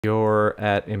You're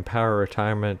at Empower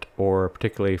Retirement, or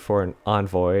particularly for an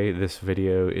envoy, this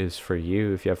video is for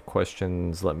you. If you have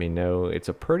questions, let me know. It's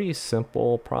a pretty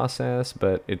simple process,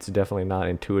 but it's definitely not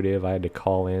intuitive. I had to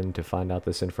call in to find out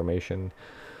this information.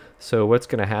 So what's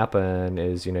going to happen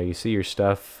is, you see your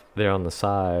stuff there on the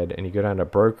side and you go down to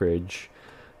brokerage.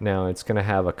 Now it's going to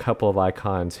have a couple of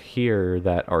icons here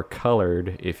that are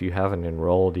colored if you haven't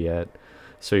enrolled yet.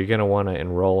 So you're going to want to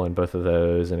enroll in both of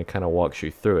those, and it kind of walks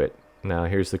you through it. Now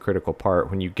here's the critical part.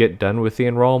 When you get done with the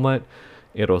enrollment,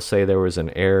 it'll say there was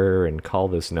an error and call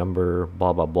this number,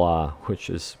 blah, blah, blah, which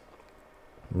is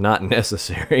not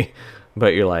necessary.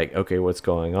 But you're like, okay, what's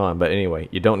going on? But anyway,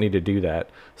 you don't need to do that.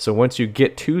 So once you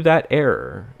get to that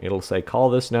error, it'll say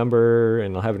call this number,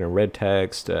 and it'll have it in red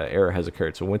text, error has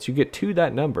occurred. So once you get to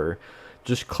that number,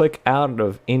 just click out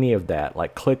of any of that,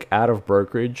 like click out of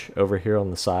brokerage over here on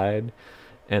the side.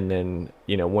 And then,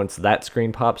 once that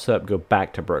screen pops up, go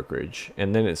back to brokerage.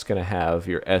 And then it's going to have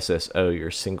your SSO, your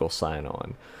single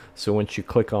sign-on. So once you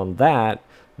click on that,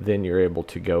 then you're able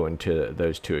to go into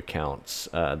those two accounts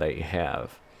that you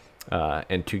have.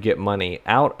 And to get money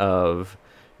out of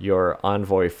your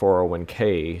Envoy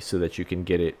 401k so that you can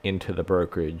get it into the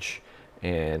brokerage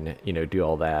and, do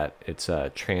all that, it's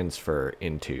transfer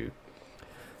into.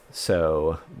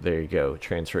 So there you go,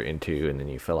 transfer into, and then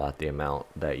you fill out the amount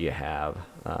that you have.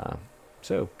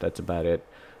 So that's about it.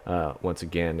 Once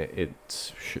again, it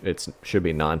should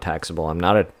be non-taxable. I'm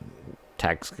not a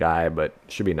tax guy, but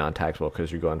it should be non-taxable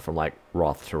because you're going from like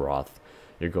Roth to Roth.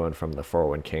 You're going from the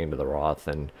 401k into the Roth,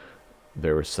 and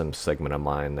there was some segment of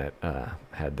mine that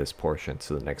had this portion.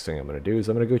 So the next thing I'm going to do is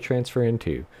I'm going to go transfer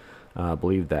into. I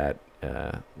believe that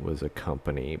was a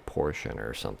company portion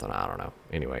or something. I don't know.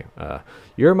 Anyway,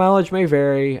 your mileage may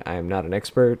vary. I am not an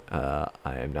expert. I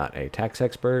am not a tax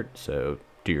expert. So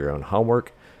do your own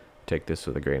homework. Take this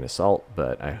with a grain of salt,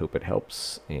 but I hope it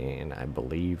helps. And I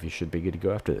believe you should be good to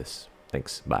go after this.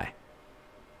 Thanks. Bye.